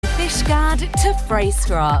Furnegard to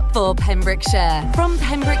Freystrop for Pembrokeshire. From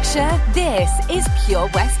Pembrokeshire, this is Pure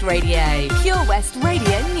West Radio. Pure West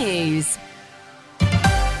Radio News.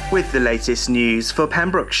 With the latest news for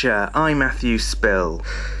Pembrokeshire, I'm Matthew Spill.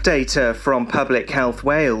 Data from Public Health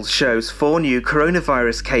Wales shows 4 new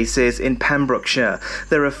coronavirus cases in Pembrokeshire.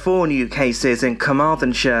 There are 4 new cases in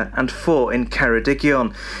Carmarthenshire and 4 in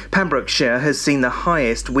Ceredigion. Pembrokeshire has seen the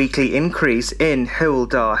highest weekly increase in Hywel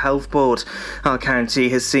Dda Health Board. Our county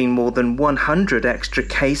has seen more than 100 extra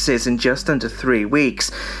cases in just under 3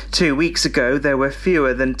 weeks. 2 weeks ago, there were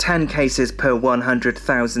fewer than 10 cases per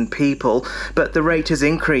 100,000 people, but the rate has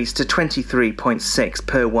increased to 23.6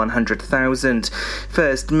 per 100,000.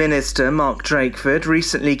 First Minister Mark Drakeford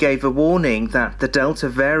recently gave a warning that the Delta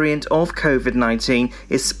variant of COVID-19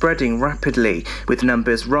 is spreading rapidly, with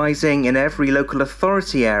numbers rising in every local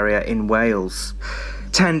authority area in Wales.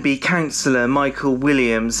 Tenby Councillor Michael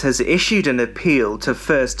Williams has issued an appeal to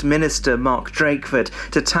First Minister Mark Drakeford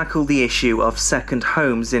to tackle the issue of second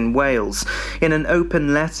homes in Wales. In an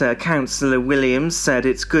open letter, Councillor Williams said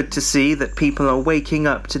it's good to see that people are waking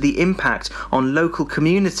up to the impact on local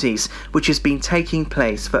communities, which has been taking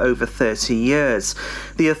place for over 30 years.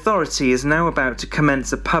 The authority is now about to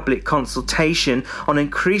commence a public consultation on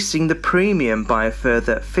increasing the premium by a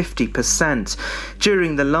further 50%.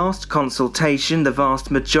 During the last consultation, the vast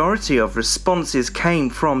majority of responses came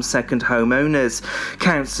from second home owners.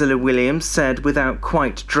 Councillor Williams said without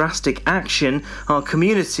quite drastic action, our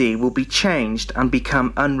community will be changed and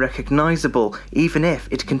become unrecognisable, even if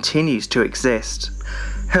it continues to exist.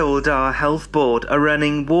 Hywel Dda Health Board are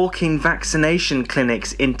running walk-in vaccination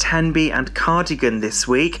clinics in Tenby and Cardigan this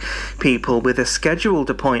week. People with a scheduled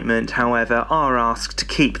appointment, however, are asked to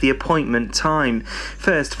keep the appointment time.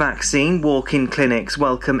 First Vaccine walk-in clinics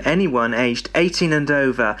welcome anyone aged 18 and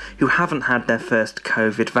over who haven't had their first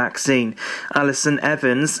COVID vaccine. Alison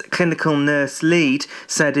Evans, clinical nurse lead,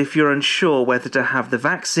 said if you're unsure whether to have the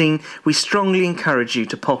vaccine, we strongly encourage you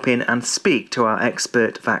to pop in and speak to our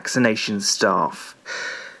expert vaccination staff.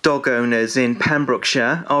 Dog owners in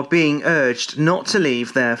Pembrokeshire are being urged not to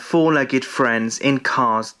leave their four-legged friends in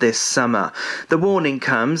cars this summer. The warning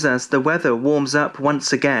comes as the weather warms up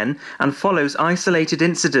once again and follows isolated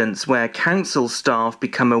incidents where council staff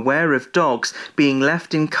become aware of dogs being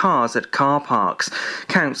left in cars at car parks.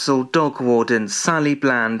 Council dog warden Sally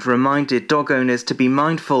Bland reminded dog owners to be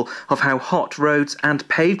mindful of how hot roads and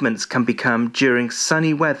pavements can become during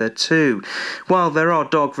sunny weather too. While there are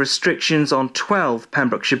dog restrictions on 12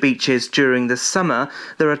 Pembrokeshire beaches during the summer,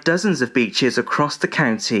 there are dozens of beaches across the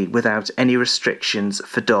county without any restrictions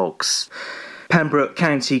for dogs. Pembroke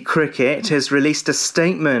County Cricket has released a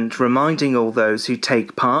statement reminding all those who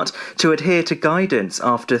take part to adhere to guidance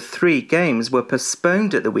after 3 games were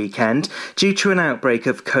postponed at the weekend due to an outbreak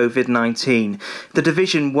of COVID-19. The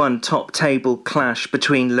Division 1 top table clash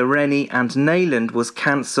between Loreni and Neyland was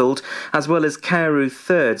cancelled, as well as Carew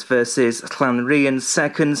thirds versus Llanrhian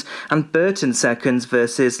seconds and Burton seconds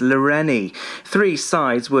versus Loreni. 3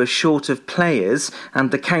 sides were short of players and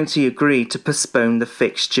the county agreed to postpone the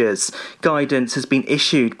fixtures. Guidance has been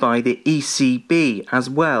issued by the ECB as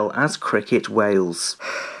well as Cricket Wales.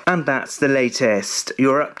 And that's the latest.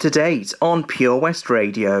 You're up to date on Pure West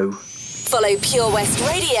Radio. Follow Pure West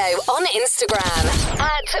Radio on Instagram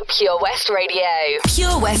at Pure West Radio.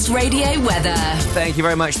 Pure West Radio weather. Thank you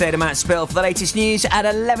very much there to Matt Spill for the latest news at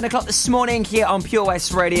 11 o'clock this morning here on Pure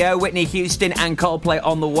West Radio. Whitney Houston and Coldplay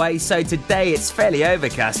on the way. So today it's fairly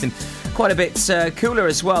overcast and quite a bit cooler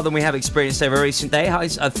as well than we have experienced over recent day.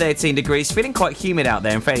 Highs of 13 degrees, feeling quite humid out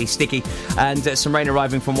there and fairly sticky, and some rain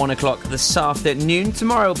arriving from 1 o'clock this afternoon.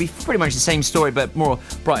 Tomorrow will be pretty much the same story, but more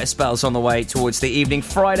brighter spells on the way towards the evening.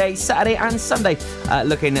 Friday, Saturday and Sunday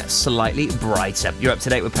looking slightly brighter. You're up to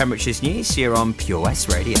date with Pembrokeshire's news here on Pure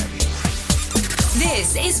West Radio.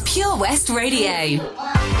 This is Pure West Radio.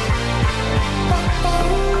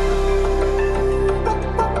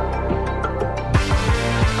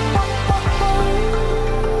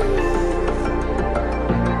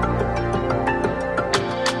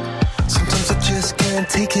 Can't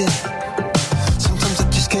take it. Sometimes I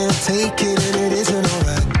just can't take it, and it isn't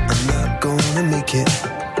alright. I'm not gonna make it.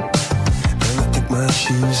 And I think my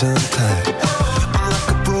shoes untied. I'm like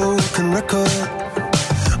a broken record.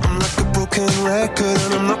 I'm like a broken record,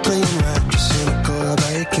 and I'm not playing right. You're cynical, how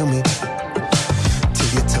about you kill me? Till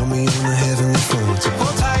you tell me on the heavenly phone to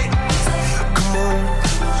hold tight. Come on,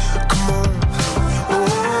 come on.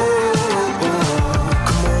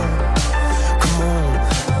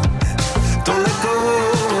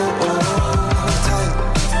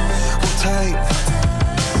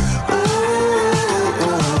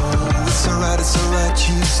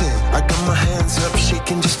 I got my hands up,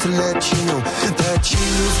 shaking just just to let you know that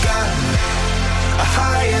you've got a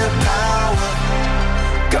higher power.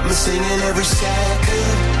 Got me singing every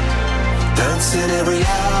second, dancing every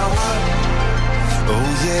hour. Oh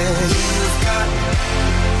yeah, you've got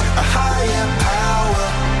a higher power,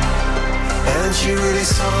 and she really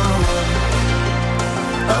someone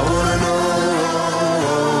I wanna know.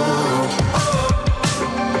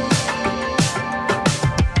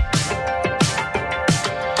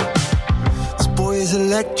 This boy is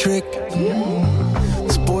electric.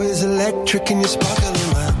 This boy is electric, and you're sparkling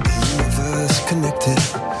like the universe connected.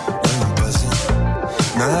 And I'm buzzing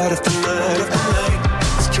night after night after night.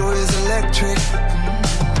 This joy is electric.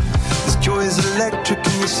 This joy is electric,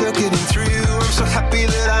 and you're circuiting through. I'm so happy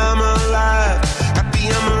that I'm alive. Happy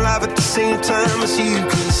I'm alive at the same time as you.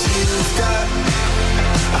 'Cause you've got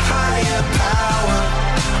a higher power.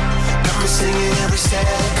 Got me singing every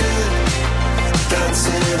second,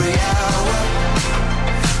 dancing every hour.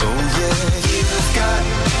 Oh yeah, you've got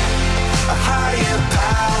a higher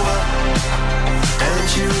power, and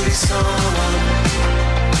you really someone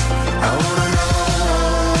I wanna know.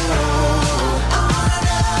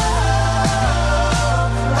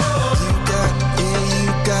 You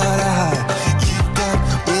got a high. You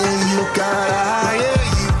got a high. Yeah,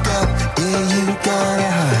 you got a high. You got a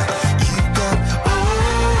high.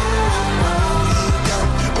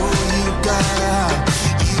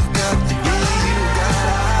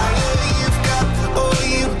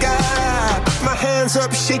 You got my hands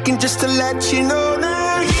up shaking just to let you know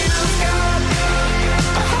now you've got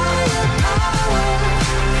a higher power.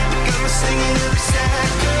 You got me singing every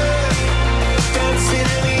second, dancing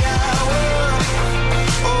every hour.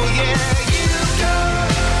 Oh yeah, you've got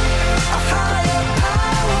a higher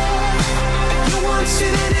power. You want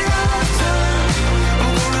it in your lifetime. I'm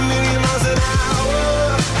going a million miles an hour.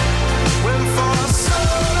 Went for so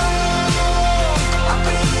long, I've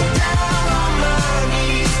been down on my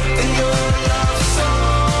knees in your love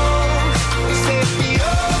song. You set me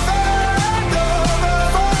over and over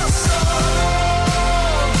for so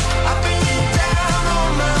long. I've been down on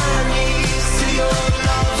my knees to your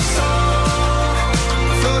love song.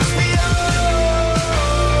 Floats me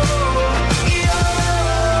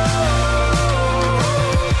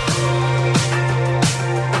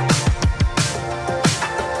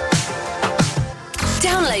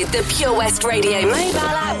Download the Pure West Radio mobile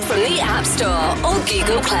app from the App Store or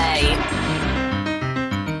Google Play.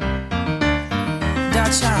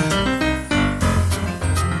 Dacha.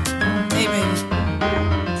 Hey, baby.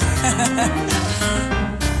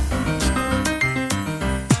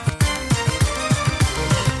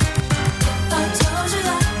 I told you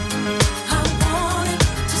that I wanted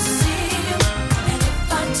to see you, and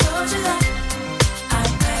if I told you that I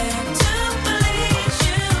beg to please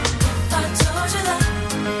you, if I told you that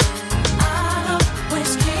I'd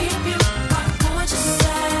always keep you, what would you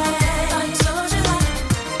say? I told you that.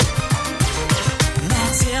 Now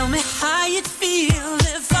tell me how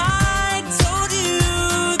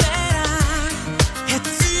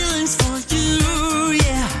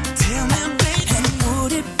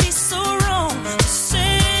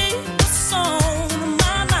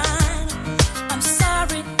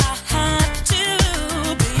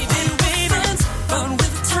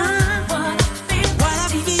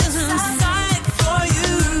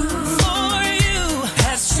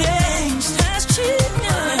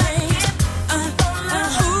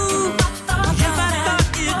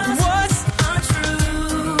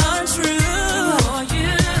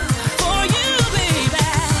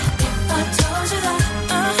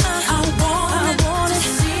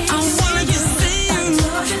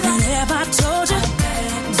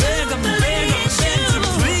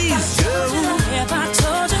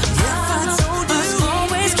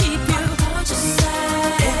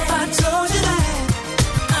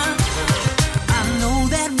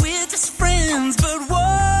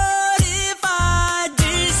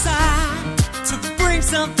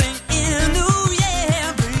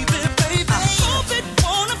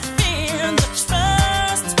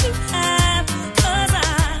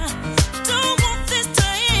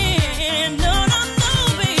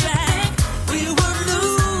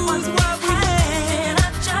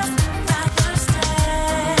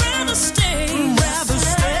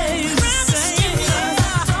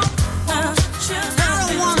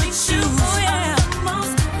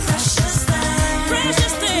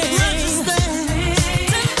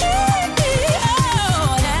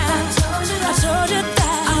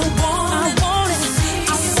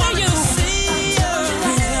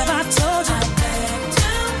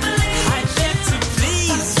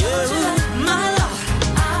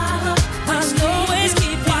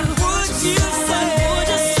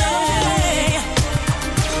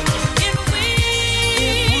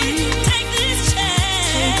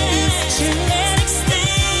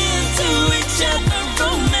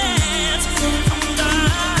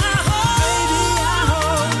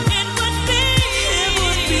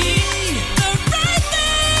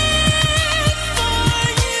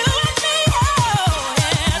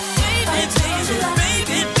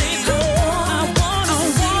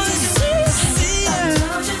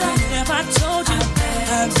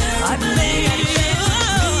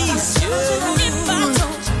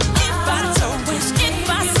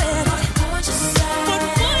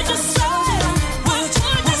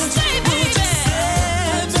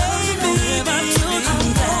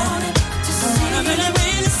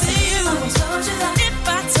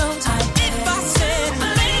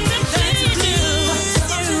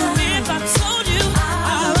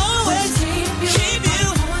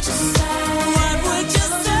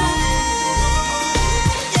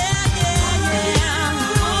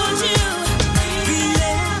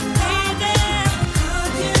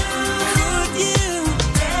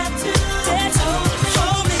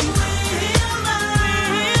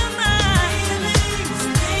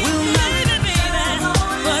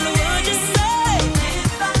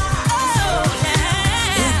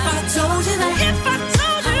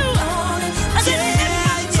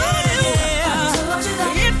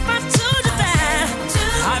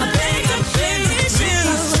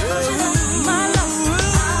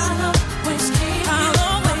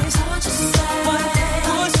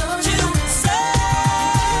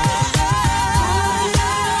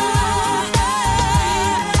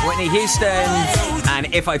Houston.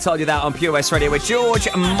 And If I Told You That on Pure West Radio with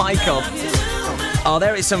George Michael. Oh,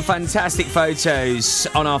 there is some fantastic photos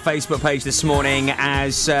on our Facebook page this morning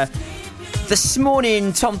as this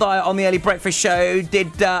morning Tom Dyer on the Early Breakfast Show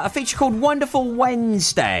did a feature called Wonderful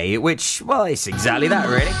Wednesday, which, well, it's exactly that,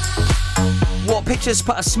 really. What pictures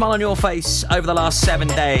put a smile on your face over the last 7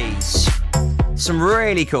 days? Some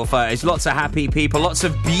really cool photos, lots of happy people, lots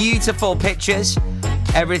of beautiful pictures.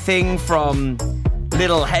 Everything from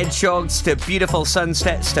little hedgehogs to beautiful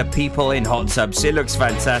sunsets to people in hot tubs. It looks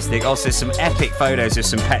fantastic. Also, some epic photos of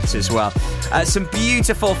some pets as well. Some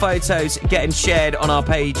beautiful photos getting shared on our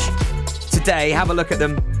page today. Have a look at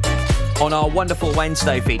them on our Wonderful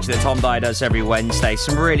Wednesday feature that Tom Dyer does every Wednesday.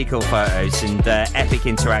 Some really cool photos and epic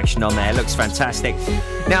interaction on there. It looks fantastic.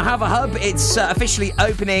 Now, Have a Hub, it's officially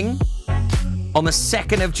opening on the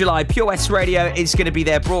 2nd of July. Pure West Radio is going to be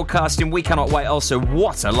there broadcasting. We cannot wait. Also,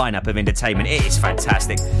 what a lineup of entertainment. It is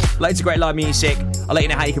fantastic. Loads of great live music. I'll let you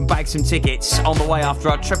know how you can bag some tickets on the way after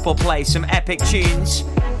our triple play. Some epic tunes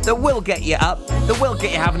that will get you up, that will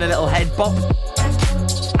get you having a little head bop.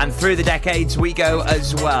 And through the decades we go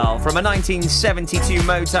as well. From a 1972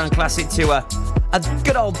 Motown classic to a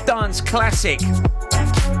good old dance classic.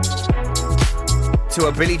 To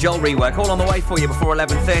a Billy Joel rework, all on the way for you before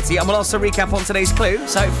 11:30. And we'll also recap on today's clue.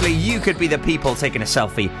 So hopefully you could be the people taking a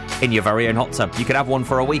selfie in your very own hot tub. You could have one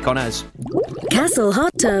for a week on us. Castle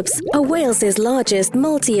Hot Tubs are Wales's largest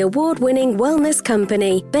multi-award-winning wellness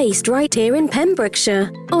company based right here in Pembrokeshire,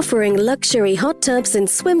 offering luxury hot tubs and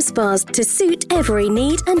swim spas to suit every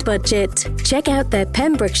need and budget. Check out their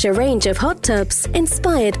Pembrokeshire range of hot tubs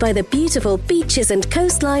inspired by the beautiful beaches and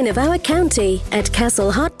coastline of our county at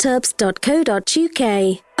castlehottubs.co.uk.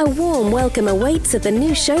 A warm welcome awaits at the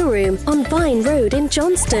new showroom on Vine Road in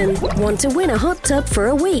Johnston. Want to win a hot tub for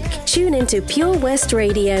a week? Tune into Pure West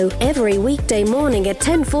Radio every weekday morning at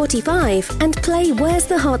 10:45 and play Where's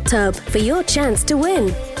the Hot Tub for your chance to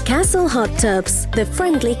win. Castle Hot Tubs, the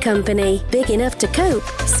friendly company, big enough to cope,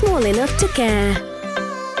 small enough to care.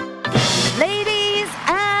 Ladies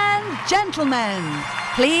and gentlemen,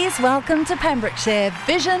 please welcome to Pembrokeshire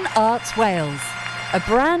Vision Arts Wales, a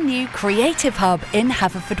brand new creative hub in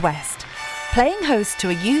Haverfordwest. Playing host to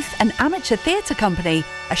a youth and amateur theatre company,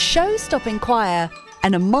 a show-stopping choir,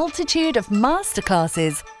 and a multitude of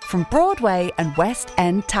masterclasses from Broadway and West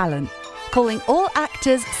End talent. Calling all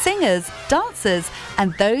actors, singers, dancers,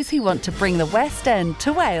 and those who want to bring the West End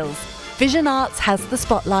to Wales. Vision Arts has the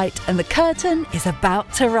spotlight and the curtain is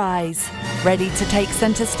about to rise. Ready to take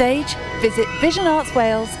centre stage? Visit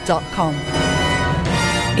visionartswales.com.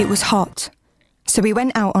 It was hot, so we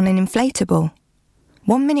went out on an inflatable.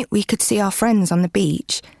 1 minute we could see our friends on the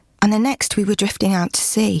beach, and the next we were drifting out to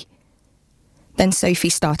sea. Then Sophie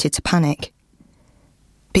started to panic.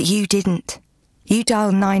 But you didn't. You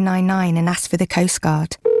dialed 999 and asked for the Coast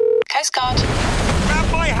Guard. Coast Guard. Grab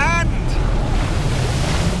my hand!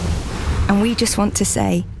 And we just want to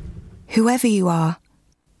say, whoever you are,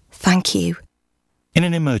 thank you. In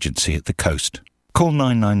an emergency at the coast, call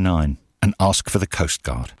 999 and ask for the Coast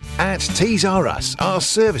Guard. At Tees R Us, our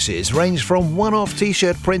services range from one-off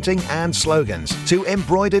T-shirt printing and slogans to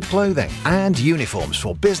embroidered clothing and uniforms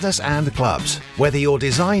for business and clubs. Whether your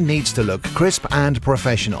design needs to look crisp and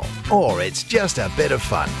professional, or it's just a bit of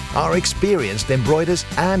fun, our experienced embroiders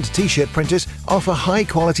and T-shirt printers offer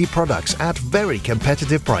high-quality products at very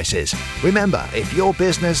competitive prices. Remember, if your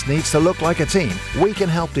business needs to look like a team, we can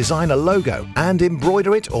help design a logo and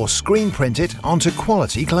embroider it or screen print it onto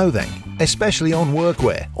quality clothing, especially on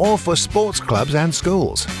workwear or for sports clubs and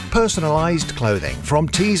schools. Personalised clothing from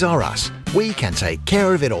Tees R Us. We can take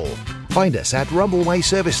care of it all. Find us at Rumbleway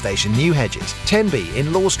Service Station, New Hedges, 10B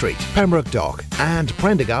in Law Street, Pembroke Dock, and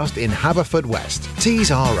Prendergast in Haverfordwest.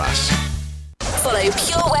 Tees R Us. Follow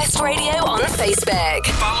Pure West Radio on Facebook.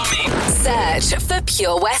 Follow me. Search for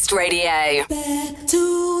Pure West Radio. Back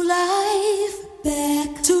to life,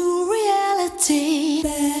 back to reality,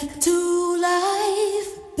 back to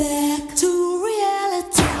life, back to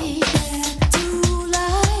reality, back to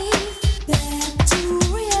life, back to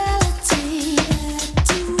reality, back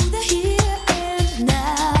to the here and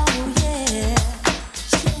now, yeah.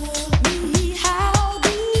 Show me how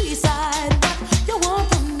to decide what you want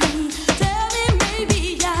from me. Tell me maybe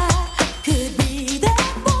I could be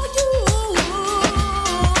there for you.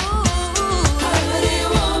 How would you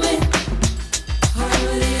want me? How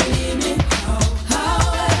would you need me?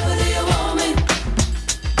 However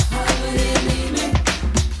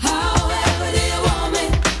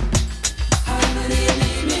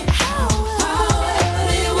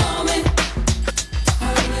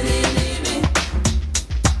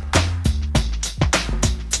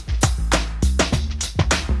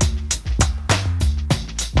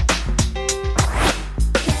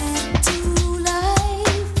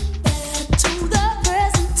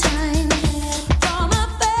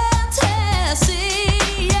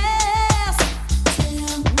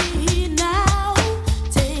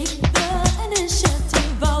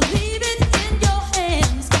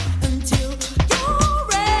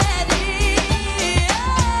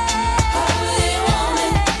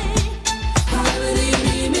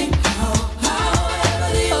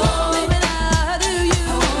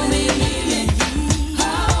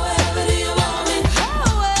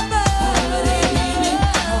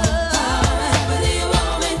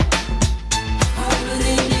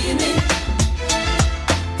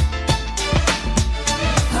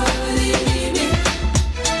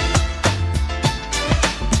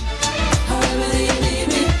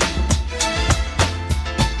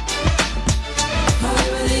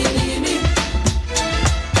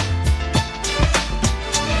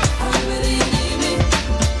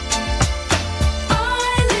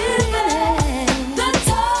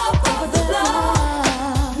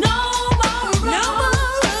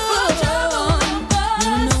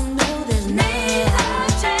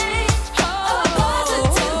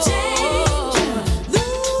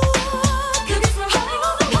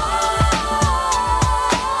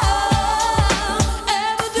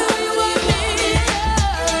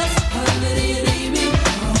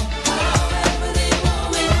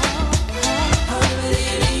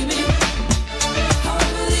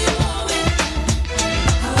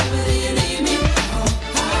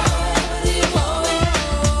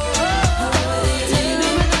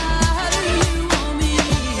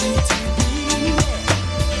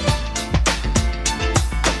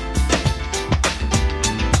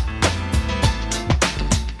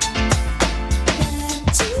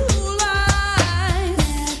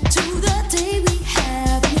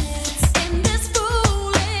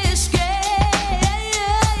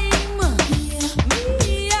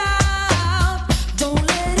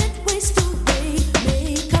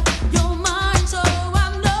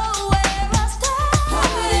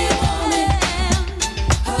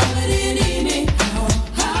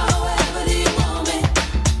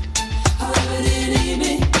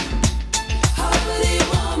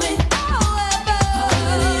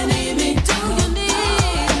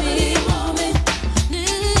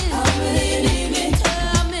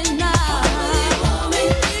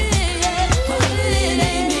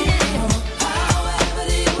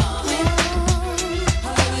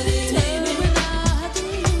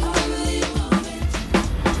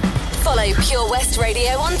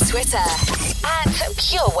Twitter at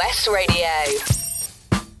Pure West Radio.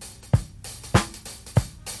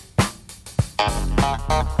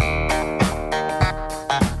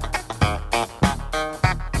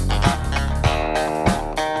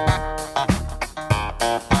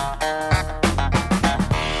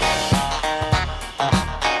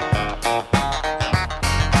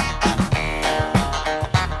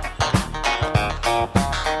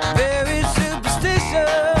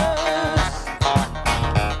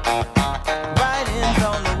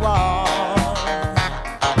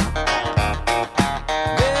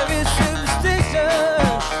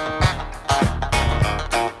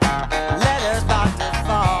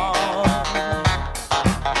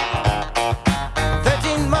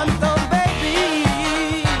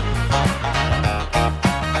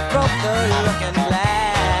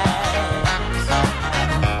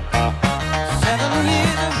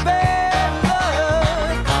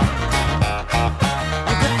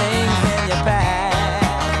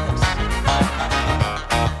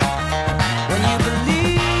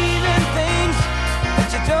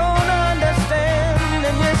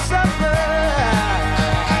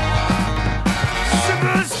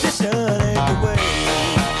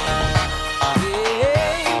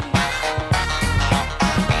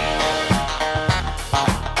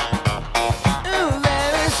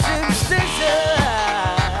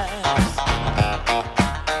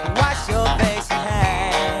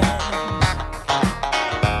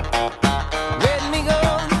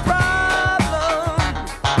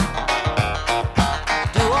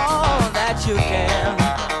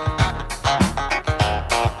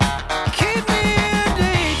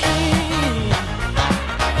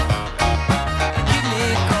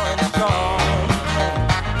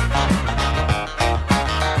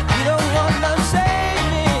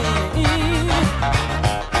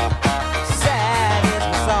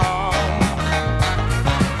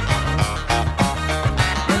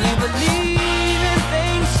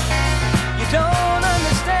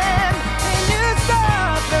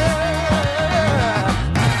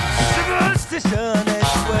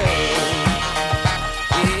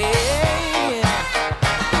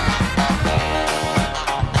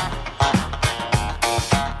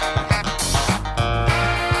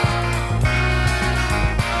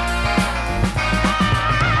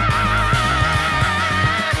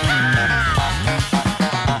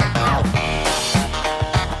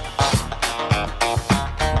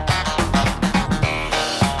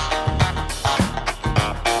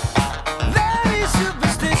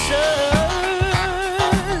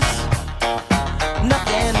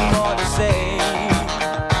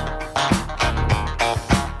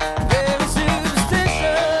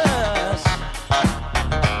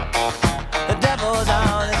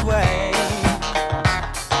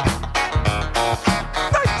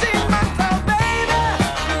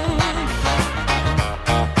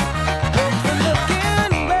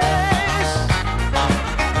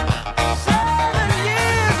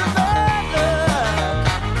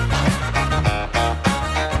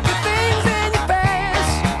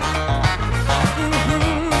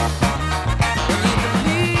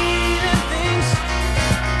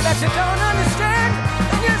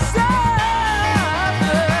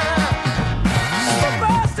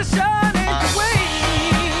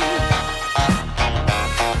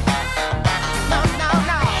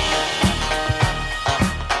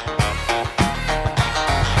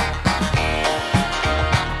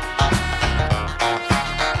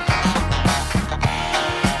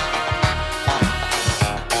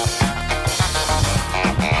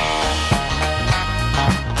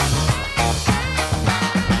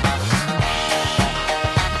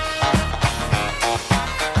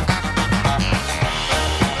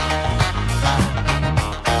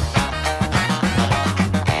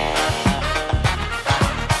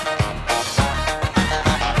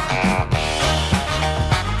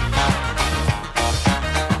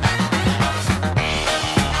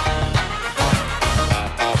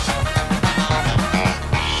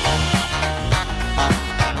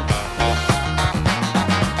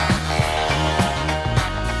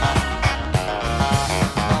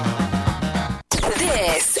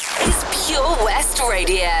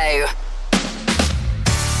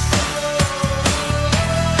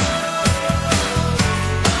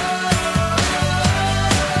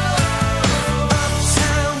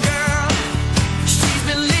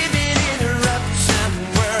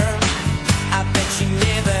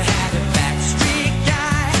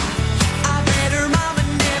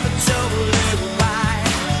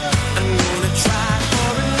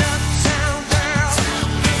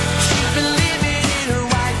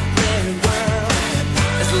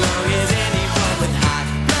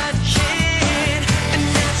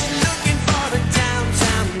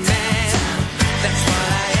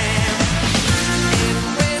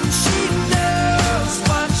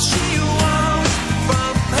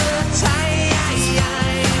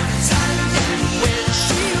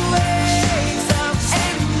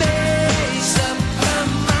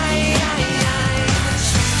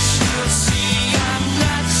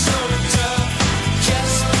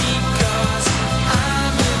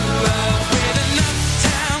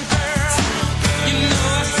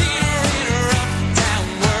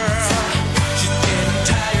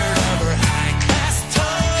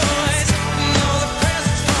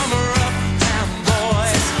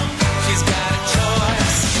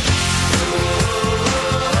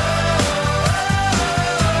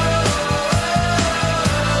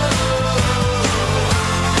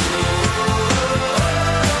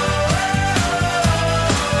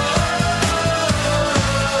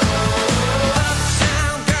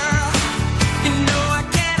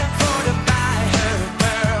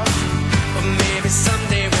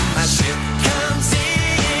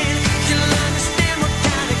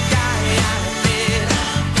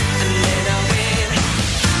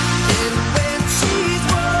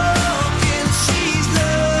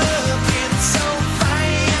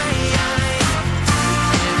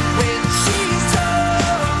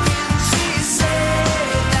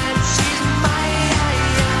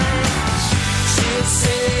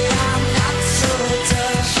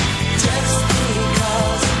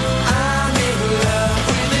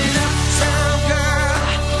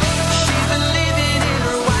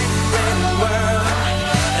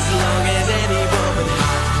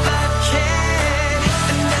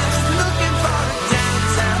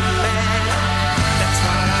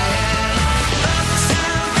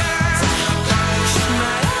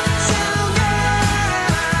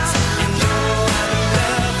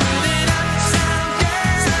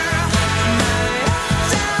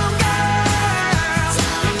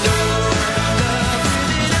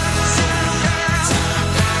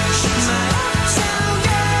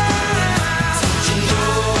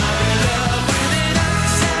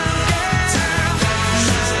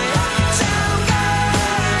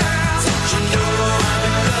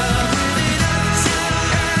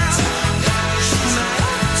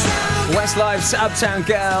 Westlife's Uptown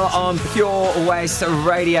Girl on Pure West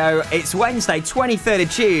Radio. It's Wednesday, 23rd of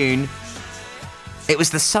June. It was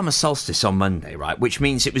the summer solstice on Monday, right? Which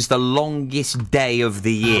means it was the longest day of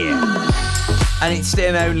the year. And it's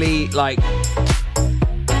still only,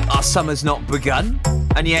 our summer's not begun.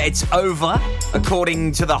 And yet it's over,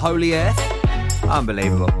 according to the Holy Earth.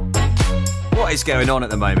 Unbelievable. What is going on at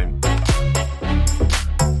the moment?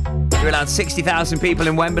 You're allowed 60,000 people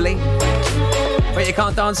in Wembley, but you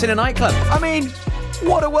can't dance in a nightclub. I mean,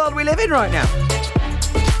 what a world we live in right now.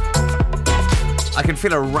 I can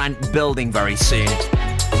feel a rant building very soon.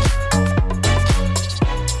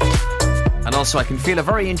 And also I can feel a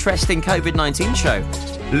very interesting COVID-19 show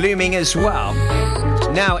looming as well.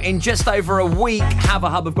 Now, in just over a week, Have a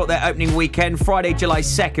Hub have got their opening weekend. Friday, July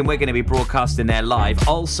 2nd, we're going to be broadcasting there live.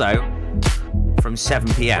 Also, from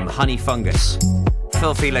 7pm, Honey Fungus,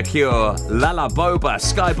 Filthy Liqueur, Lala Boba,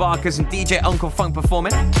 Sky Barkers and DJ Uncle Funk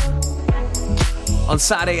performing. On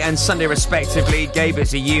Saturday and Sunday respectively, Gabe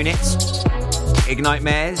as a unit, Ignite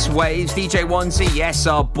Mares, Waves, DJ Onesie, yes,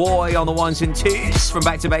 our boy on the ones and twos from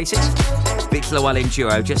Back to Basics, Bix Llewellyn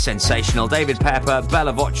Duo, just sensational, David Pepper,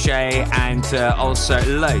 Bella Voce, and also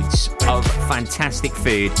loads of fantastic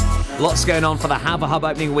food. Lots going on for the Have a Hub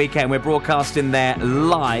opening weekend. We're broadcasting there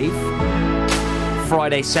live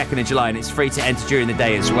Friday, 2nd of July, and it's free to enter during the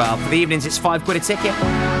day as well. For the evenings, it's £5 a ticket.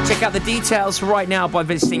 Check out the details right now by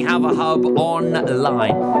visiting Have a Hub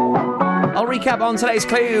online. I'll recap on today's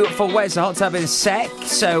clue for Where's the Hot Tub in sec,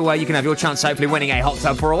 so you can have your chance hopefully winning a hot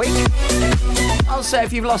tub for a week. Also,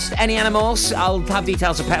 if you've lost any animals, I'll have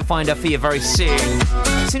details of Pet Finder for you very soon.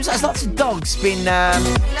 Seems like there's lots of dogs being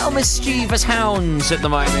little mischievous hounds at the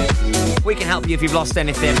moment. We can help you if you've lost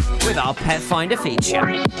anything with our Pet Finder feature.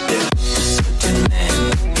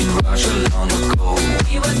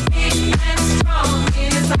 He was big and strong,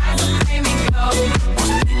 in his eyes a flaming glow.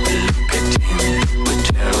 Look at him with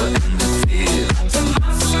terror in the fear. To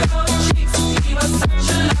muscular cheeks, he was such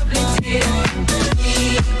a lovely dear. He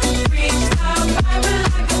could preach the Bible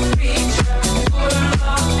like a preacher, full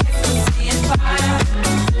of ecstasy and fire.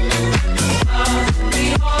 He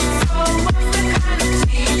also was the kind of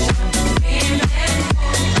teacher, him and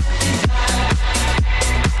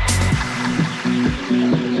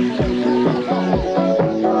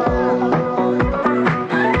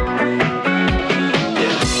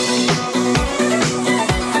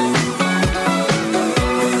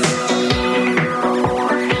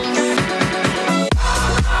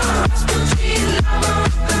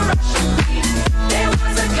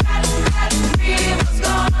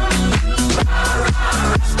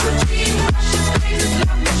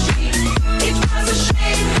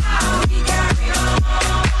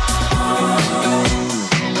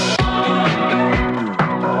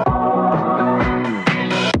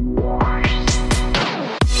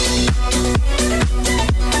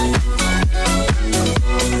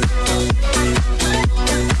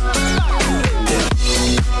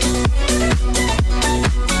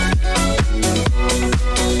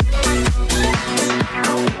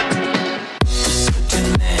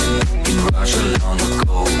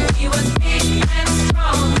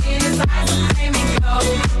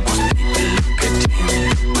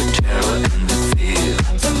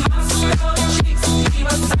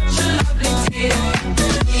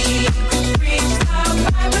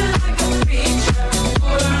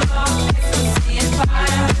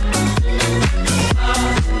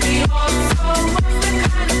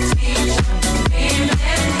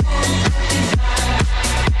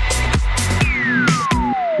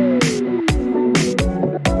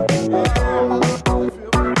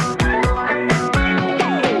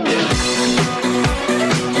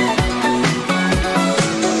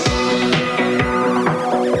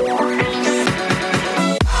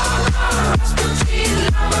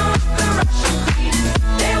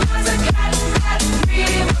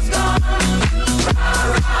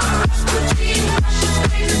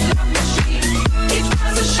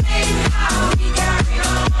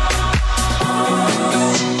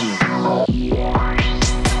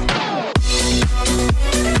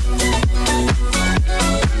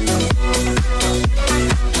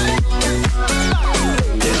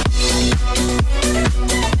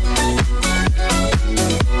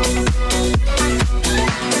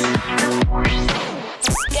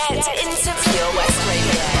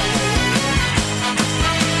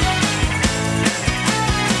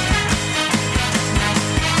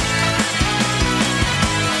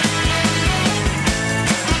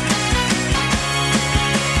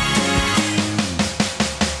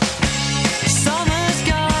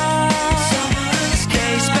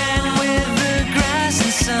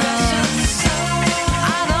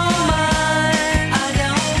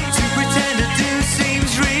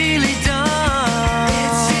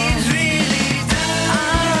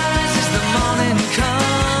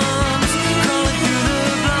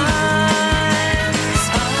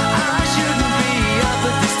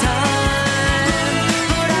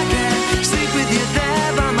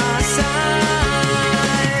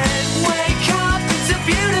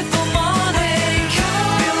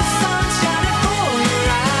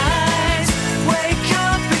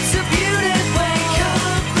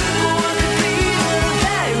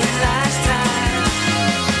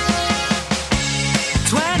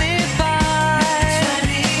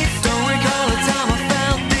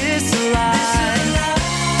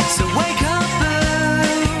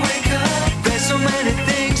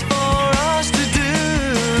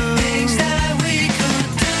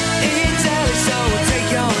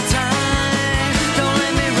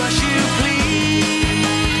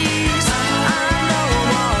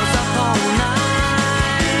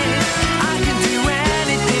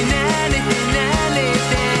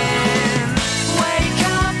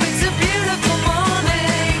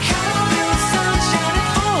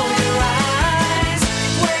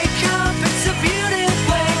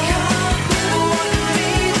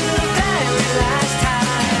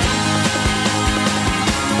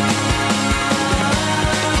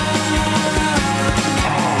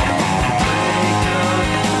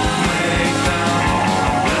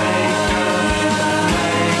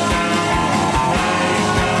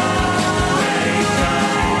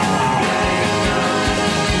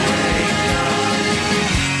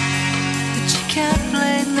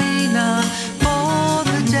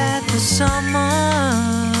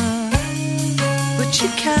But you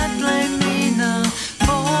can't blame me now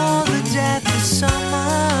for the death of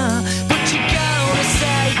summer. But you gotta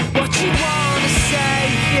say what you wanna say.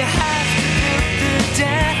 You have to put the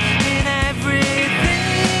death in everything.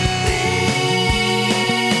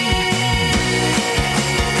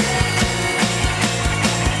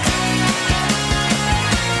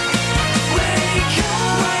 Wake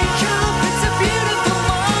up, it's a beautiful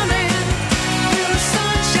morning. Feel the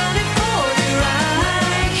sun shining for your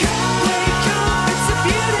eyes. Wake up, it's a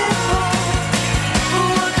beautiful.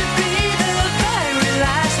 What could be the very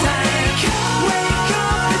last time? Wake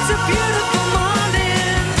up, it's a beautiful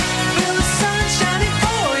morning. Feel the sun shining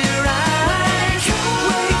for your eyes.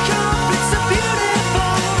 Wake up, it's a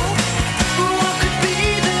beautiful. What could be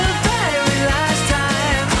the very last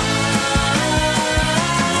time?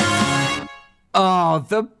 Oh,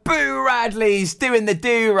 the Boo Radleys doing the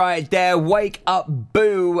do right there. Wake Up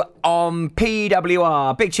Boo on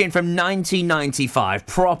PWR. Big tune from 1995.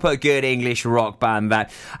 Proper good English rock band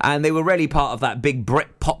that. And they were really part of that big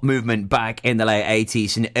Brit-pop movement back in the late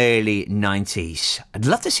 80s and early 90s. I'd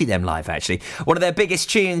love to see them live, actually. One of their biggest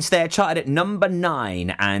tunes there, charted at number 9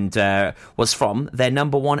 and was from their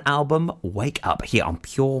number 1 album, Wake Up, here on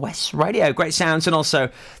Pure West Radio. Great sounds, and also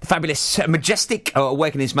the fabulous, majestic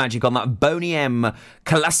Awakening's Magic on that Boney M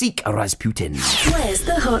Classic Rasputin. Where's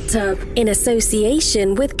the Hot Tub? In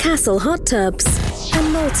association with Castle Hot Tubs, a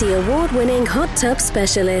multi-award-winning hot tub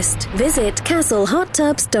specialist. Visit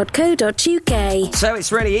castlehottubs.co.uk. So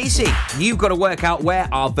it's really easy. You've got to work out where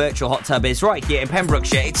our virtual hot tub is right here in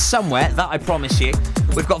Pembrokeshire. It's somewhere, that I promise you.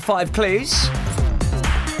 We've got 5 clues.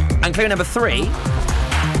 And clue number 3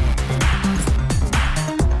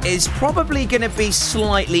 is probably going to be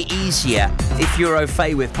slightly easier if you're au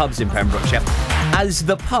fait with pubs in Pembrokeshire, as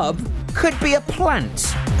the pub could be a plant.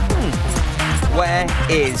 Where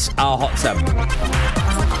is our hot tub?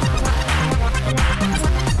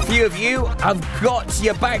 A few of you have got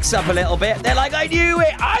your backs up a little bit. They're like, I knew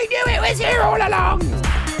it was here all along.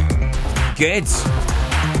 Good.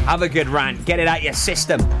 Have a good rant. Get it out your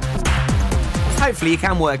system. Hopefully you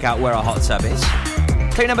can work out where our hot tub is.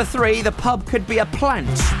 Clue number 3, the pub could be a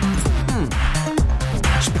plant.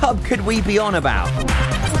 Which pub could we be on about?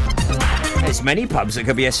 There's many pubs that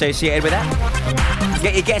could be associated with that.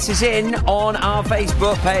 Get your guesses in on our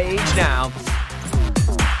Facebook page now.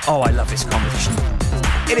 Oh, I love this competition.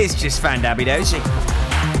 It is just fandabby-dozy.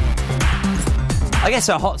 I guess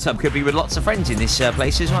our hot tub could be with lots of friends in this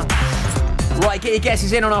place as well. Right, get your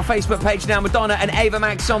guesses in on our Facebook page now. Madonna and Ava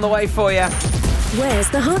Max on the way for you. Where's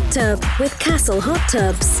the Hot Tub? With Castle Hot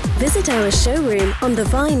Tubs. Visit our showroom on the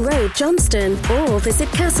Vine Road, Johnston, or visit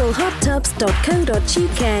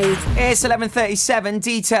castlehottubs.co.uk. It's 11:37.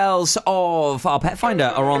 Details of our pet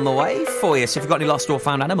finder are on the way for you. So if you've got any lost or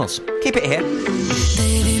found animals, keep it here.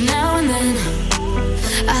 Baby, now and then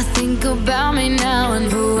I think about me now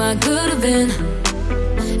and who I could have been.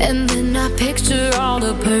 And then I picture all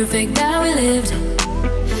the perfect that we lived,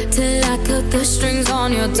 till I cut the strings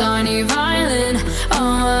on your tiny violin.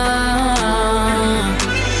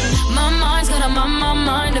 My mind's got a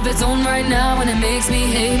mind of its own right now, and it makes me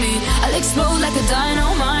hate me. I'll explode like a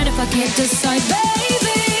dynamite if I can't decide,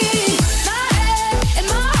 baby. My head and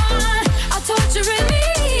my heart are torturing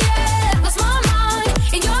me. Yeah, lost my mind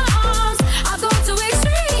in your arms. I go to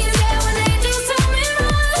extremes. Yeah, when angels tell me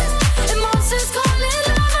run and monsters call it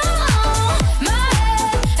love. My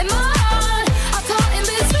head and my heart are caught in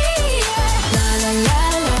between. Yeah. La la la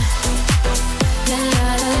la, la la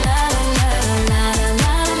la la la la la la,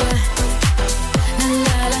 la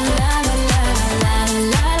la la la la la la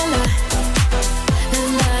la.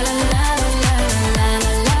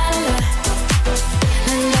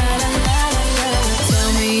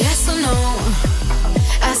 Tell me yes or no.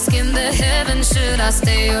 Asking the heavens, should I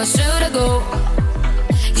stay or should I go?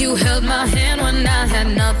 You held my hand when I had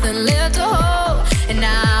nothing left to hold, and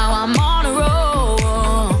now I'm on a roll.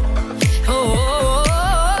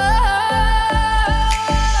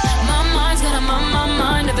 My mind's got a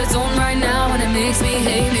mind of its own right now, and it makes me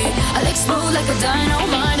hate me. I'll explode like a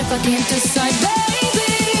dynamite if I can't decide,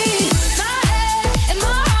 baby. My head and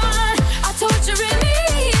my heart are torturing me.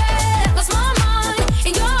 Yeah, lost my mind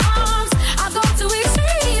in your arms. I go to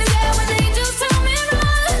extremes. Yeah, when angels tell me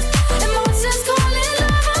run and monsters call it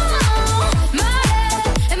love. My head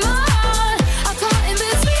and my heart are caught in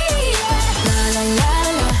between. Yeah. La la la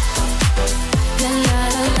la, la la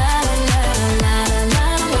la la la la la,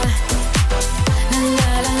 la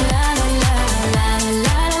la la la la la la la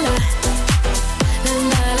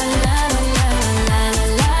la.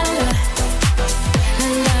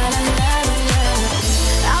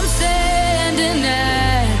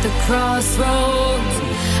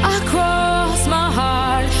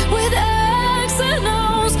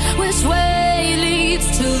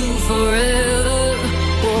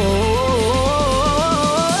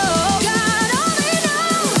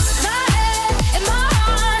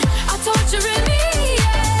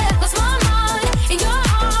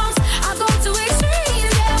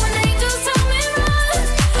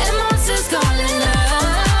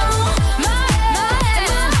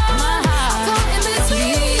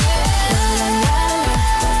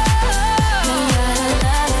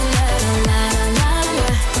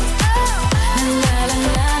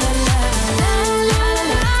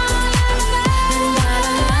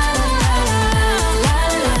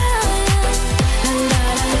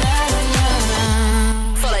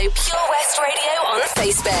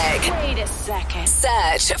 Facebook. Wait a second.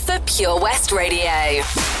 Search for Pure West Radio.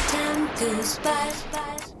 Time goes by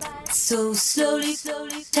so slowly.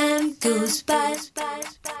 Time goes by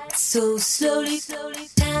so slowly.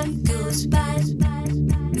 Time goes by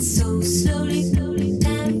so slowly.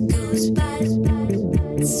 Time goes by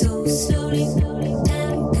so slowly.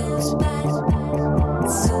 Time goes by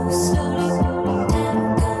so slowly.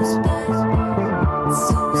 Time goes by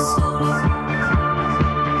so slowly.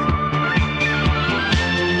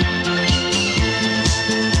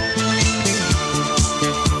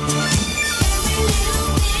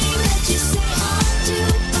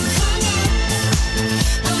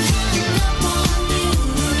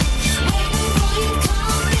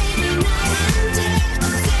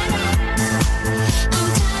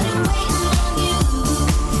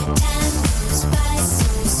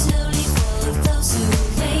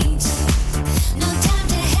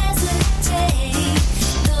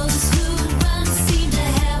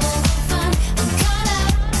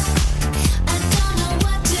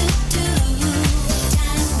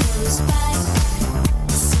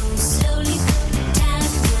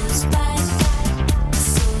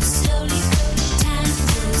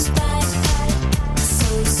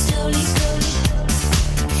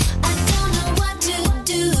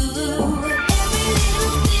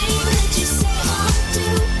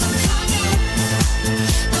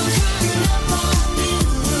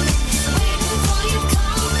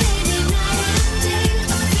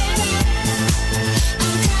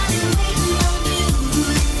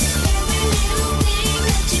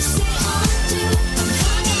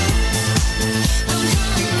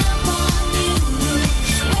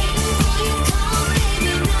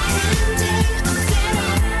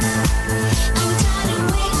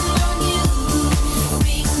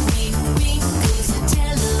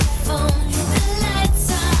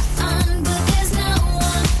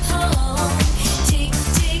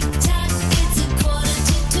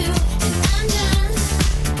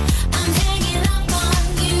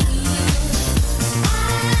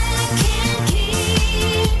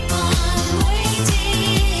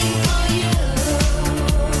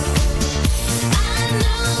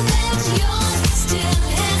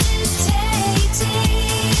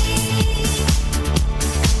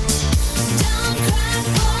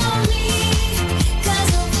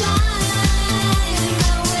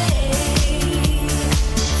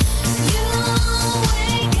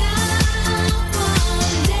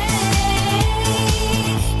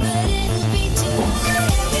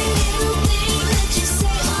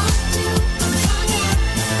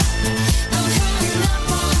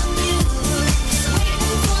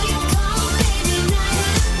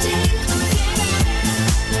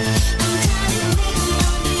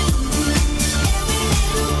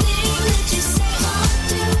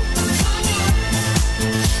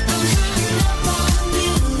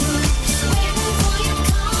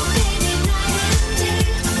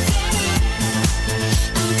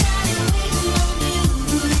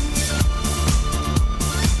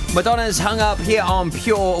 Madonna's Hung Up here on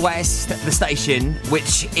Pure West, the station,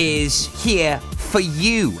 which is here for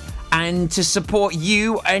you and to support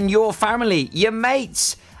you and your family, your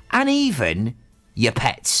mates, and even your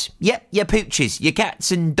pets. Yep, your pooches, your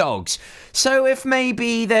cats and dogs. So if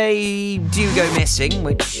maybe they do go missing,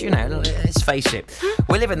 which, you know, let's face it,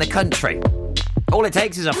 we live in the country. All it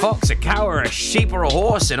takes is a fox, a cow, or a sheep, or a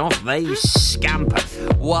horse, and off they scamper.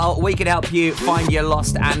 Well, we can help you find your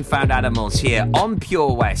lost and found animals here on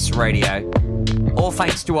Pure West Radio. All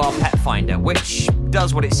thanks to our Pet Finder, which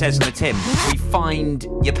does what it says on the tin. We find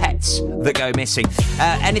your pets that go missing.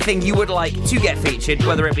 Anything you would like to get featured,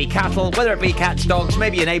 whether it be cattle, whether it be cats, dogs,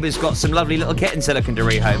 maybe your neighbour's got some lovely little kittens they're looking to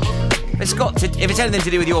rehome. If it's anything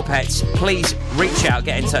to do with your pets, please reach out,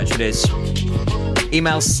 get in touch with us.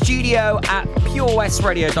 Email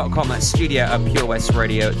studio@purewestradio.com. That's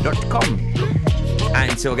studio@purewestradio.com.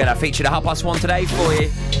 And so we'll get our featured at 1:30 today for you.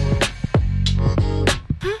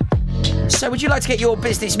 So would you like to get your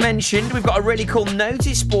business mentioned? We've got a really cool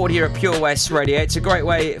notice board here at Pure West Radio. It's a great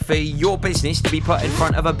way for your business to be put in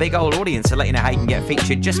front of a big old audience to let you know how you can get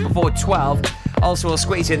featured just before 12. Also, we'll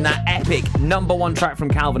squeeze in that epic #1 track from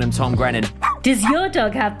Calvin and Tom Grennan. Does your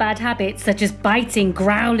dog have bad habits such as biting,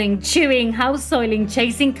 growling, chewing, house soiling,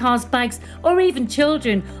 chasing cars, bikes, or even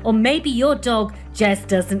children? Or maybe your dog just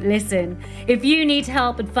doesn't listen? If you need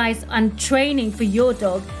help, advice, and training for your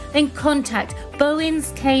dog, then contact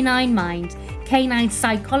Bowen's Canine Mind. Canine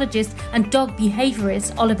psychologist and dog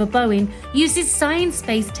behaviourist Oliver Bowen uses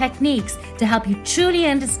science-based techniques to help you truly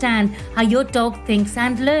understand how your dog thinks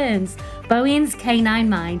and learns. Bowen's Canine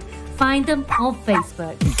Mind. find them on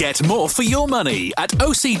Facebook. Get more for your money at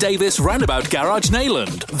OC Davis Roundabout Garage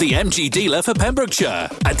Neyland, the MG dealer for Pembrokeshire.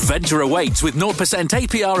 Adventure awaits with 0%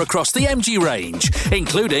 APR across the MG range,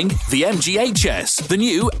 including the MG HS, the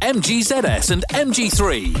new MG ZS and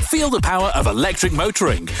MG3. Feel the power of electric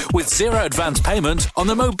motoring with zero advance payment on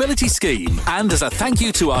the mobility scheme. And as a thank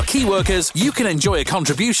you to our key workers, you can enjoy a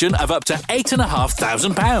contribution of up to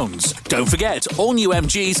 £8,500. Don't forget, all new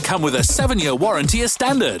MGs come with a 7-year warranty as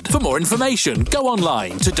standard. For more information, go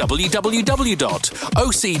online to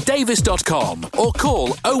www.ocdavis.com or call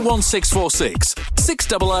 01646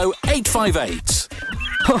 600 858.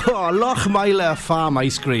 Oh, Lochmeyler Farm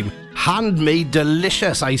Ice Cream. Handmade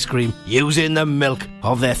delicious ice cream using the milk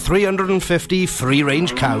of their 350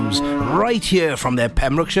 free-range cows right here from their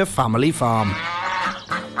Pembrokeshire family farm.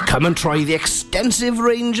 Come and try the extensive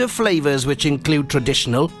range of flavours which include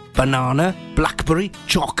traditional, banana, blackberry,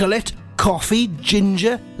 chocolate, coffee,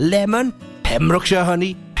 ginger, lemon, Pembrokeshire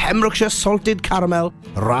honey, Pembrokeshire salted caramel,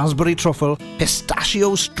 raspberry truffle,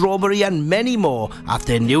 pistachio, strawberry and many more at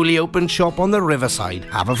their newly opened shop on the Riverside,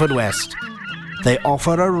 Haverfordwest. They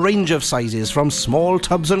offer a range of sizes from small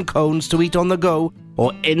tubs and cones to eat on the go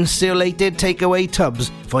or insulated takeaway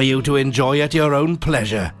tubs for you to enjoy at your own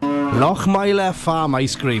pleasure. Lochmeyler Farm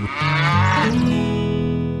Ice Cream.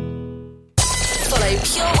 Follow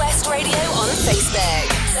Pure West Radio on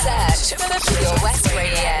Facebook. Search for Pure West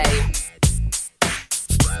Radio.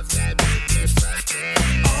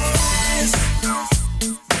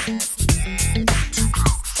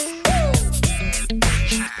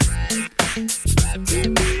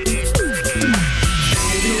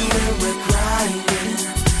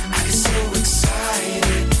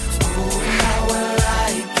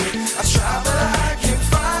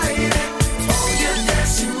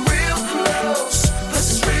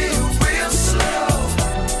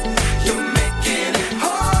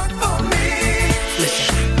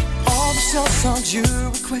 You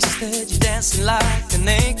requested you dancing like a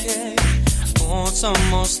naked. Oh, it's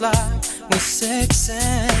almost like we're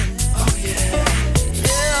sexing. Oh yeah,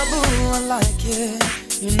 yeah, boo, I like it.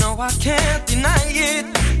 You know I can't deny it,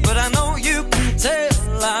 but I know you can tell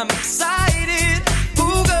I'm excited.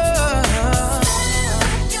 Ooh, girl,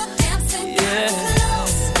 you're dancing yeah.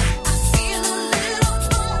 Close. I feel a little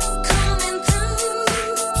funk coming through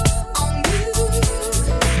on you.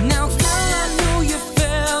 Now, girl, I know you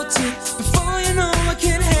felt it. I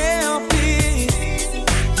can't help it.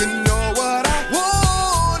 You know what I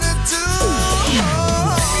wanna do.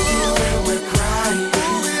 Baby, when we're crying,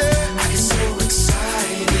 ooh, yeah. I get so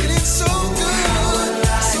excited. It's so good.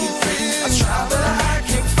 So real. I try, but I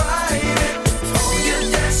can't fight it. Oh, you're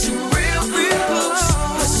dancing real close.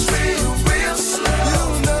 It's real, real slow. You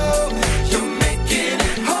know you're making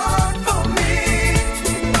it hard for me.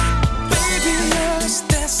 Baby, you're just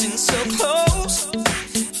dancing so close.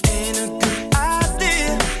 Ain't a good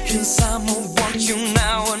cause I'ma want you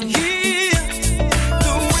now and here.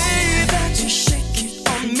 The way that you shake it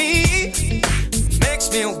on me makes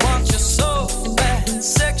me want you so bad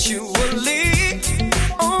sexually.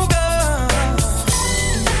 Oh girl,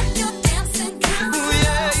 you're dancing kind of ooh,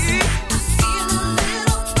 yeah. I feel a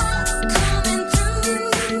little funk coming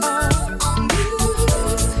through on you.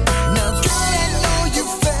 Now girl, I know you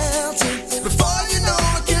felt it. Before you know I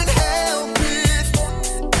can't help it.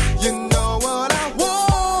 You know what I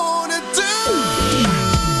want.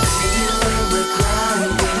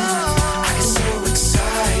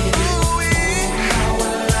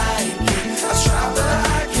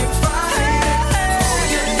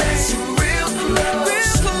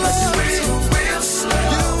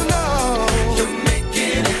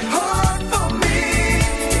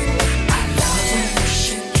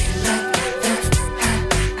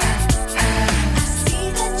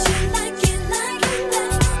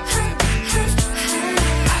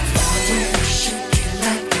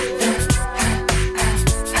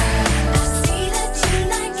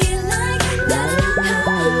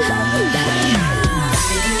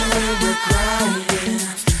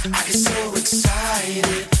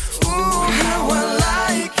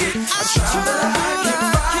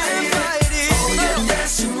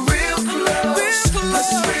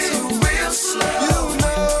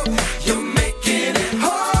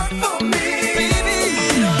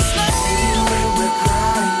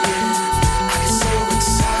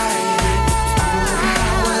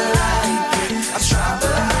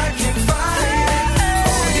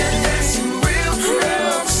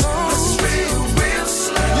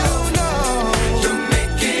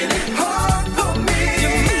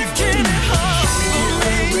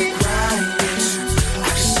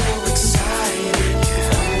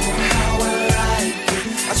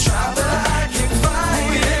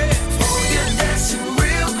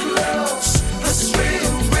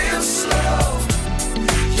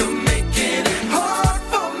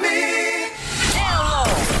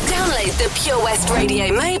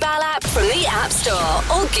 Radio mobile app from the App Store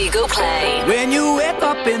or Google Play. When you wake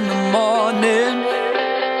up in the morning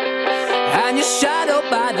and you're shadowed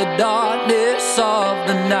by the darkness of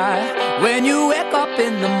the night. When you wake up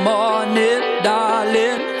in the morning,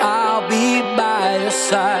 darling, I'll be by your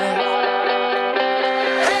side.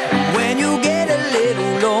 When you get a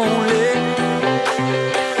little lonely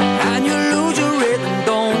and you lose your rhythm,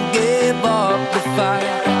 don't give up the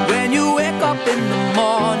fight. When you wake up in the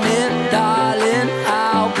morning, darling,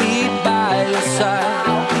 I'll be by your side.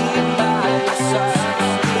 I'll be by your side.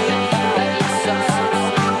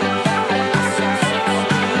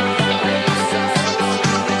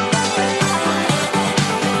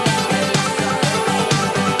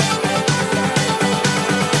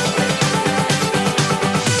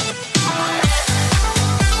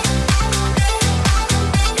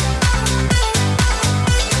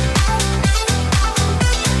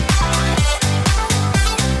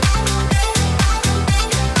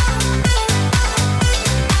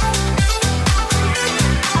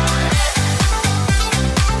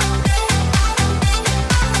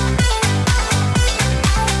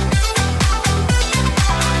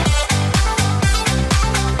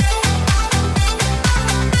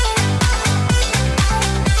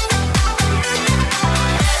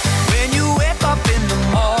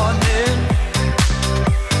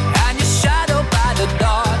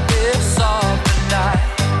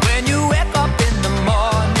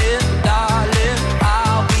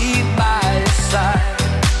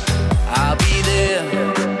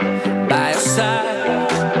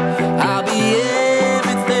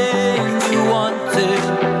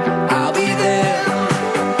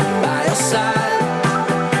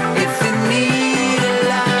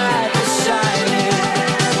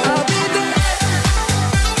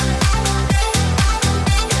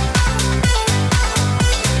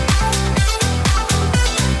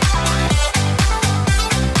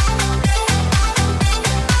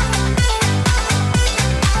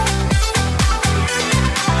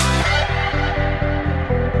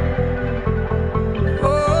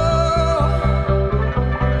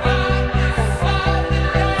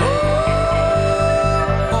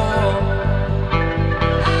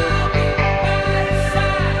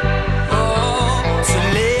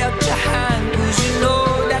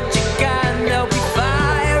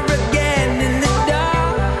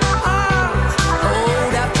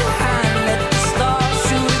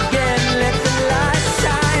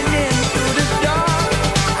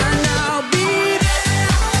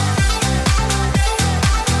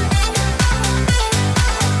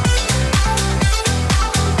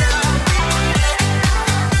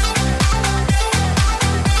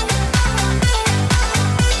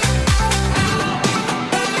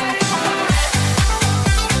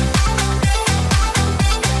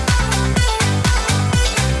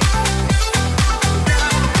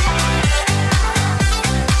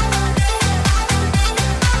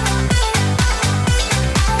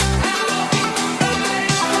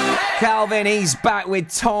 Calvin, he's back with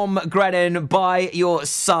Tom Grennan by your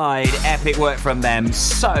side. Epic work from them.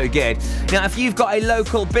 So good. Now, if you've got a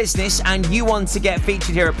local business and you want to get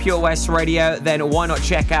featured here at Pure West Radio, then why not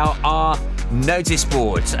check out our notice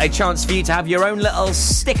board? A chance for you to have your own little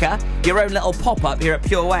sticker, your own little pop-up here at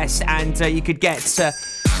Pure West, and you could get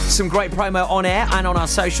some great promo on air and on our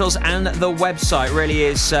socials, and the website really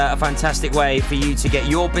is a fantastic way for you to get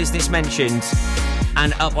your business mentioned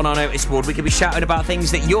and up on our notice board. We could be shouting about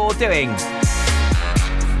things that you're doing,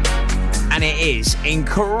 and it is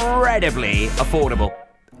incredibly affordable.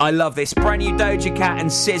 I love this. Brand new Doja Cat and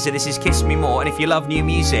SZA. This is Kiss Me More, and if you love new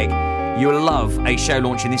music, you'll love a show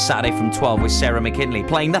launching this Saturday from 12 with Sarah McKinley,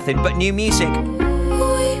 playing nothing but new music.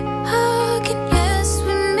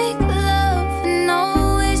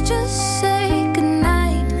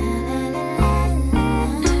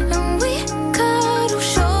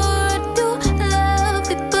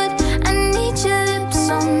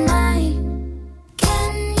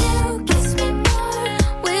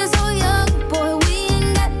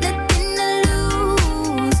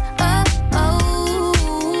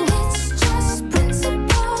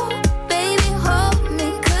 Baby, hold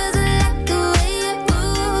me, 'cause I like the way it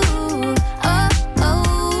moves.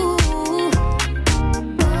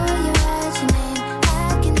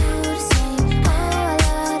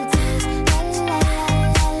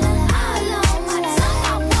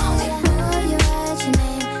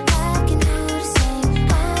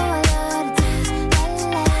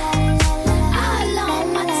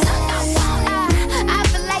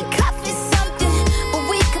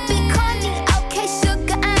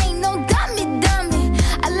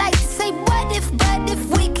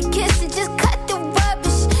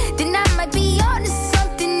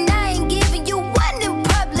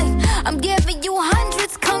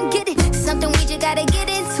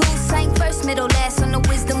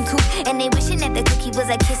 he was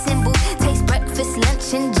a kissing boo. Taste breakfast,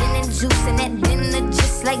 lunch, and gin and juice. And at dinner,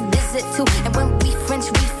 just like dessert too. And when we French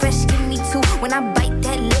refresh, give me two. When I bite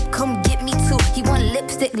that lip, come get me two. He want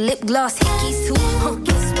lipstick, lip gloss, hickeys too.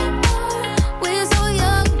 Kiss me more. We're so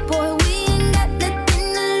young, boy, we ain't got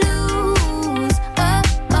nothing to lose.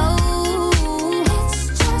 It's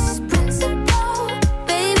just principle.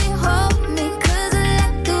 Baby, hold me, 'cause I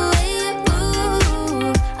like the way you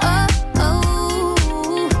move. Boy,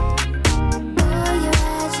 you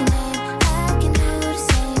write your name, I can do the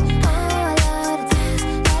same. Oh, I love the taste.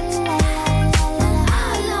 La la la la la la.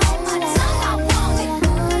 All on my tongue, I want it.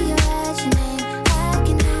 Boy, you write your name, I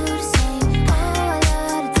can do the same. Oh, I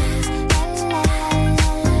love the taste. La la la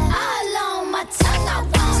la la. All on my tongue, I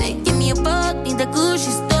want it. Say, give me a buck, need the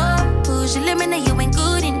Gucci stuff. Push your limit, now you ain't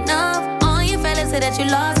good enough. All you fellas say that you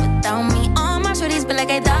lost without me. All my shorties feel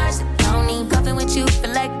like I dodged the county. Puffin' with you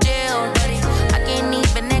feel like jail, buddy. I can't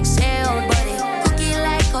even exhale, buddy. Cookie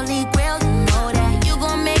like holy grail, you know that. You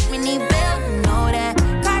gon' make me need bail, you know that.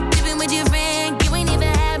 Caught dipping with your friend, you ain't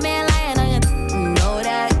even had man lying on you, you know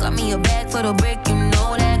that. Got me a bag for the brick, you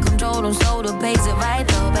know that. Control them slow, the pace it right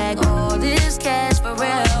the back. All this cash for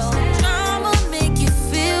real. Drama make you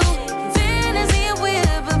feel fantasy and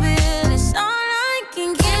whip a bill. It's all I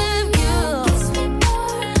can give you. Kiss me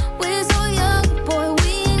more. We're so young, boy,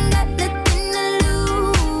 we ain't got nothing to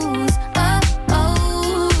lose.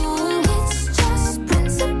 It's just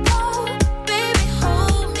principle. Baby,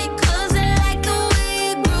 hold me, 'cause I like the way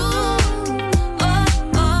you groove.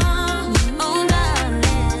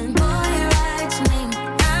 Darling. Boy, you write your name,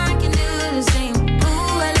 I can do the same.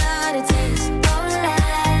 Ooh, I love the taste. Oh, la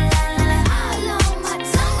la la la. All on my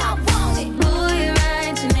tongue, I want it. Boy, you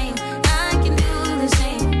write your name, I can do the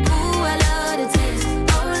same. Ooh, I love the taste.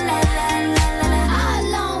 Oh, la la la la.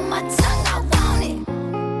 All on my tongue, I want it.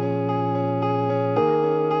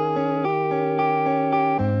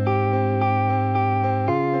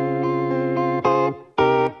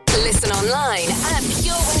 Listen online at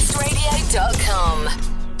purewestradio.com.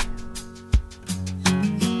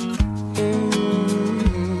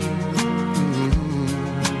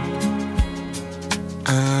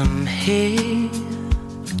 I'm here,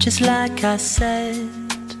 just like I said.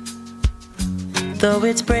 Though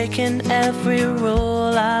it's breaking every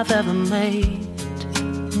rule I've ever made.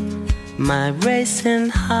 My racing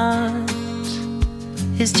heart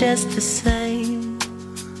is just the same.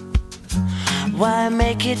 Why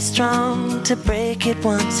make it strong to break it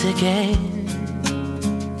once again?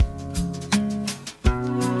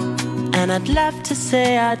 And I'd love to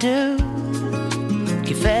say I do,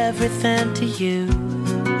 give everything to you,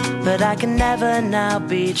 but I can never now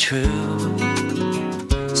be true.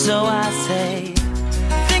 So I say,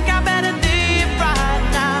 think I better leave right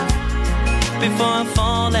now before I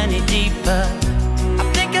fall any deeper. I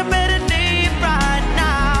think I better leave right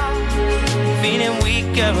now, feeling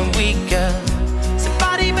weaker and weaker.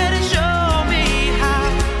 Somebody better show me how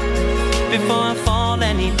before I fall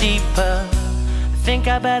any deeper. I think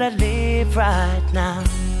I better leave right now.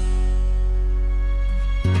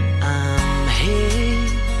 I'm here,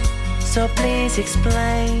 so please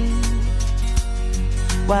explain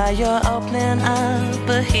why you're opening up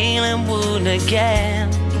a healing wound again.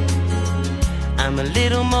 I'm a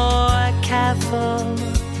little more careful,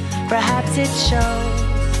 perhaps it shows.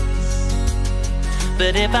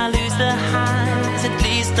 But if I lose the highs, at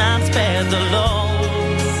least I'm spared the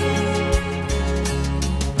lows.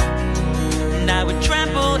 And I would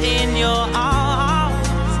trample in your arms.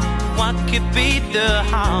 What could be the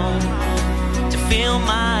harm to feel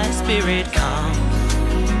my spirit calm?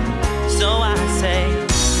 So I say,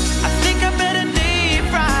 I think I better leave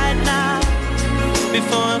right now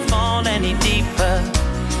before I fall any deeper.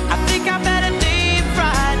 I think I better leave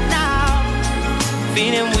right now,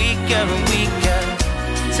 feeling weaker and weaker.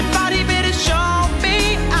 Somebody better show me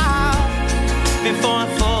out before I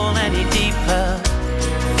fall any deeper.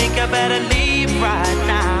 I think I better leave right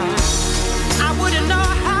now. I wouldn't know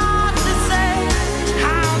how to say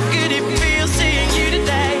how good it feels seeing you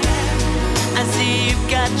today. I see you've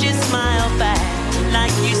got your smile back,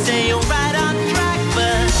 like you say you're right on track,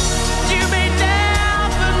 but you may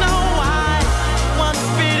never know why. Once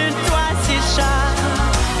bitten, twice is shy.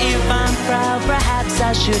 If I'm proud, perhaps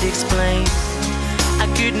I should explain. I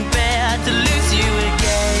couldn't bear to lose you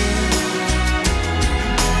again.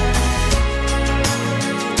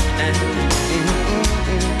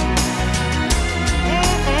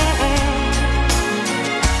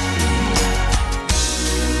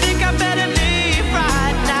 Think I better leave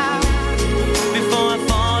right now before I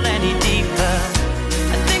fall any deeper.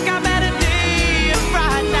 I think I better leave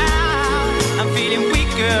right now. I'm feeling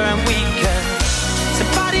weaker and weaker.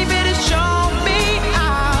 Somebody better show me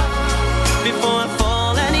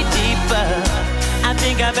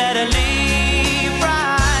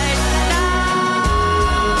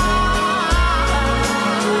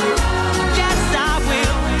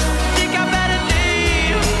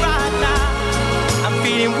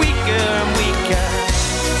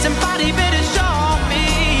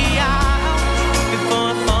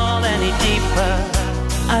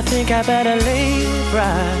think I better leave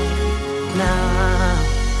right now.